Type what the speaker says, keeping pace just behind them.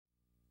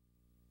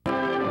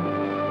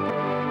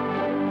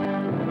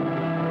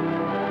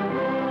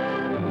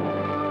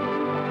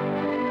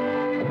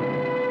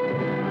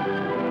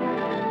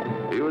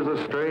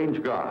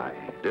strange guy,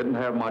 didn't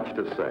have much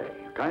to say,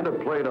 kind of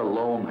played a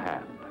lone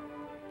hand.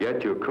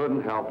 Yet you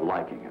couldn't help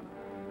liking him,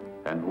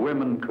 and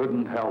women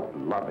couldn't help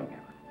loving him.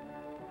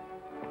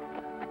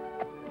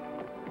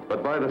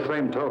 But by the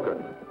same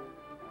token,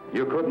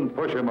 you couldn't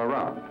push him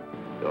around.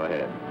 Go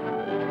ahead.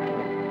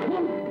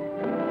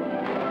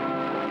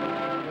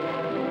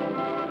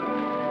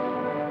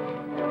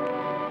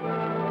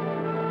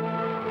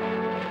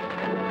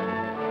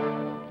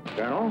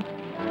 Colonel?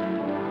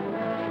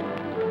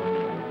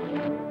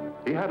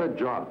 He had a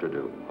job to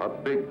do, a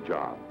big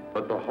job,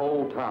 but the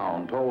whole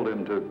town told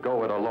him to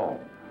go it alone,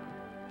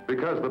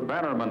 because the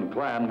Bannerman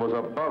clan was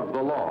above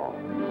the law.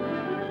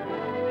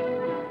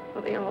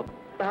 Well, they all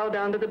bow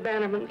down to the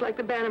Bannermans like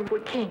the Bannermen were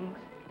kings.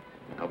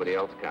 Nobody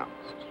else counts.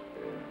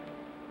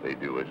 They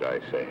do as I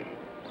say.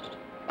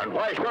 And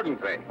why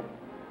shouldn't they?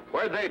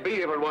 Where'd they be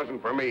if it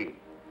wasn't for me?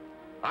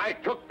 I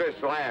took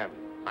this land.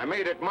 I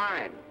made it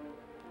mine.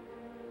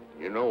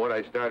 You know what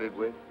I started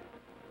with?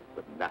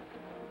 With nothing.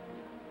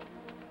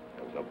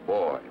 I was a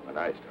boy when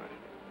I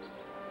started.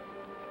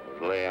 I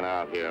was laying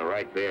out here,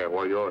 right there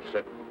where you're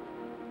sitting.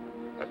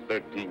 A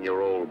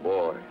 13-year-old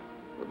boy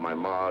with my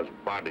ma's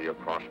body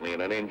across me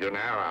and an Indian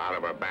arrow out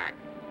of her back.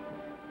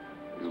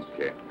 You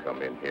can't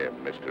come in here,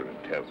 mister, and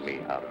tell me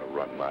how to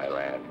run my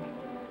land.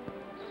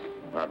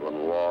 Not with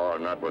law,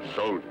 not with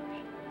soldiers.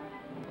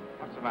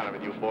 What's the matter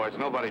with you boys?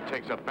 Nobody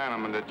takes a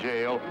Bannerman to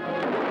jail.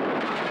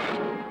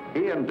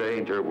 He and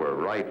Danger were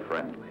right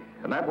friendly,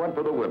 and that went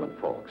for the women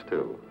folks,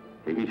 too.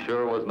 He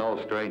sure was no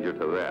stranger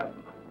to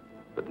them.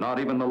 But not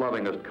even the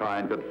lovingest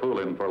kind could fool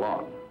him for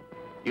long.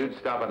 You'd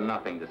stop at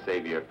nothing to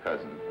save your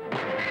cousin.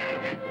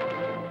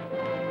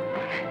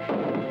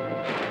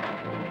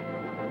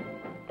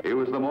 He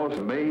was the most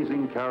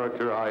amazing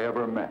character I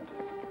ever met,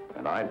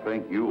 and I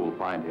think you'll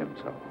find him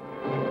so.